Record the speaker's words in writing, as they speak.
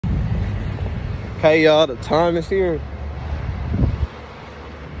Okay, y'all, the time is here.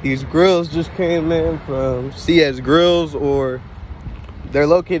 These grills just came in from CSgrillz, or they're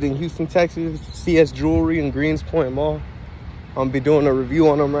located in Houston, Texas. CSjewlery in Greens Point Mall. I'm gonna be doing a review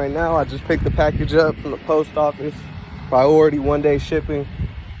on them right now. I just picked the package up from the post office. Priority 1-day shipping.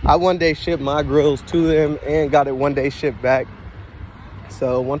 I 1-day shipped my grills to them and got it 1-day shipped back.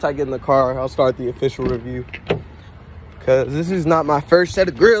 So once I get in the car, I'll start the official review. Cause this is not my first set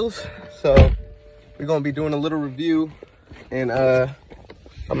of grills. So we're gonna be doing a little review, and I'm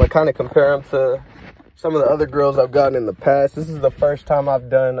gonna kind of compare them to some of the other grills I've gotten in the past. This is the first time I've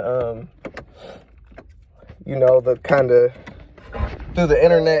done, you know, the kind of through the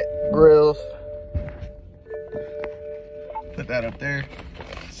internet grills. Put that up there.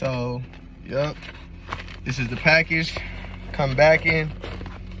 So, yep, this is the package. Come back in.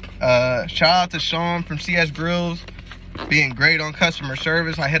 Shout out to Sean from CSgrillz, being great on customer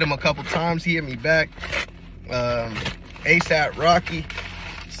service. I hit him a couple times. He hit me back. ASAP Rocky.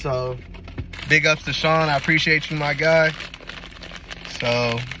 So, big ups to Sean. I appreciate you, my guy.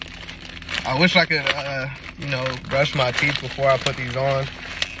 So, I wish I could, you know, brush my teeth before I put these on.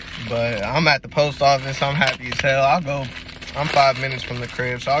 But I'm at the post office. I'm happy as hell. I'm 5 minutes from the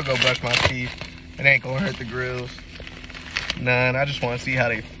crib, so I'll go brush my teeth. It ain't gonna hurt the grills. None. I just want to see how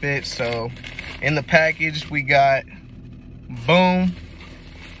they fit. So, in the package, we got, boom,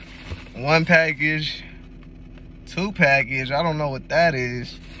 1 package, 2 package. I don't know what that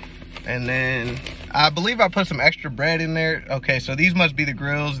is. And then I believe I put some extra bread in there. Okay, so these must be the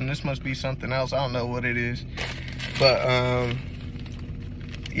grills, and this must be something else. I don't know what it is. But,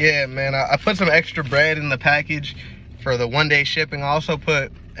 yeah, man, I put some extra bread in the package for the 1-day shipping. I also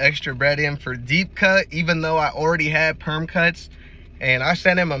put extra bread in for deep cut, even though I already had perm cuts. And I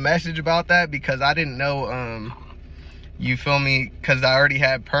sent him a message about that because I didn't know, you feel me, because I already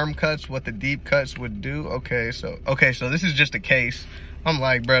had perm cuts, what the deep cuts would do. Okay, so this is just a case. I'm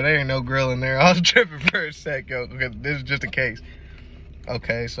like, bro, there ain't no grill in there. I was tripping for a sec, yo. Okay, this is just a case.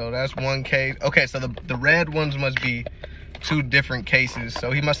 Okay, so that's 1 case. Okay, so the red ones must be 2 different cases.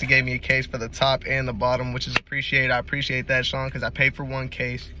 So he must have gave me a case for the top and the bottom, which is appreciated. I appreciate that, Sean, because I paid for 1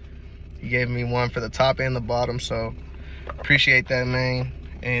 case. He gave me 1 for the top and the bottom, so appreciate that, man.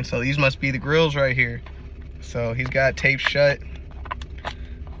 And so these must be the grills right here. So he's got taped shut.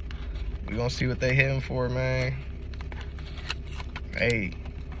 We're gonna see what they hit him for, man. Hey,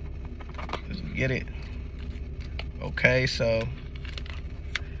 let's get it. Okay, so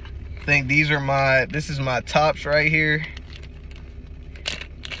I think this is my tops right here.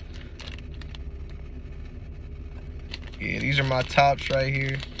 Yeah, these are my tops right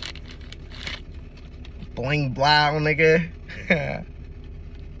here. Bling blow, nigga.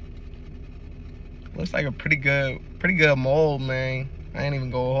 Looks like a pretty good mold, man. I ain't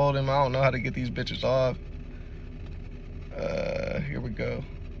even gonna hold him. I don't know how to get these bitches off. Here we go.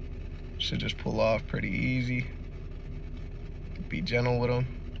 Should just pull off pretty easy. Be gentle with them.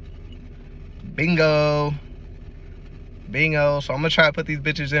 Bingo. Bingo. So I'm gonna try to put these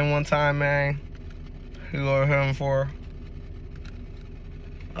bitches in one time, man. Who are him for?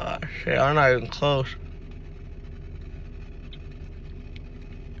 Shit, I'm not even close.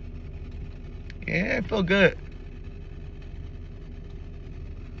 Yeah, it feel good.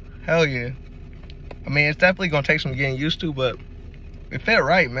 Hell yeah. I mean, it's definitely gonna take some getting used to, but it fit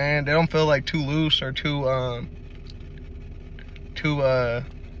right, man. They don't feel like too loose or too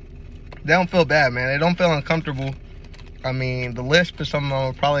they don't feel bad, man. They don't feel uncomfortable. I mean, the lisp is something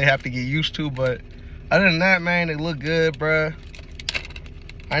I'll probably have to get used to, but other than that, man, they look good, bruh.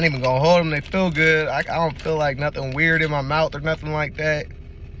 I ain't even gonna hold them. They feel good. I don't feel like nothing weird in my mouth or nothing like that.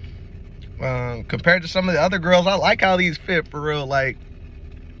 Compared to some of the other grills, I like how these fit for real. Like,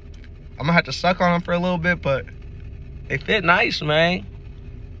 I'm gonna have to suck on them for a little bit, but they fit nice, man.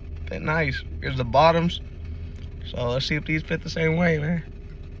 Fit nice. Here's the bottoms. So let's see if these fit the same way, man.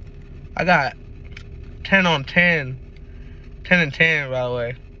 I got 10 on 10. 10 and 10, by the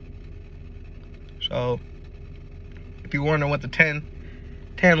way. So, if you're wondering what the 10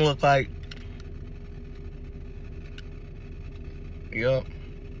 look like. Yup.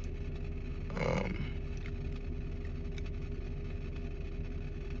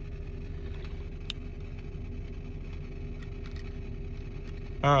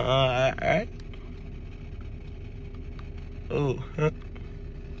 Alright. Oh, huh.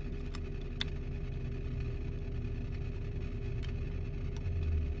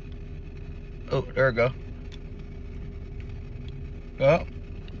 Oh, there we go. Oh,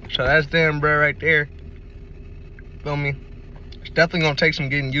 so that's them, bro, right there. Feel me? It's definitely gonna take some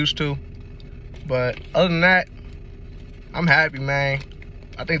getting used to. But other than that, I'm happy, man.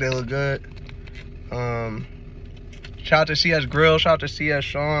 I think they look good. Shout out to CSgrillz, shout out to CS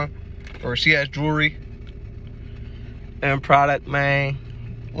Sean, or CSjewlery. And product, man.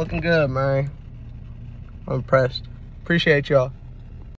 Looking good, man. I'm impressed. Appreciate y'all.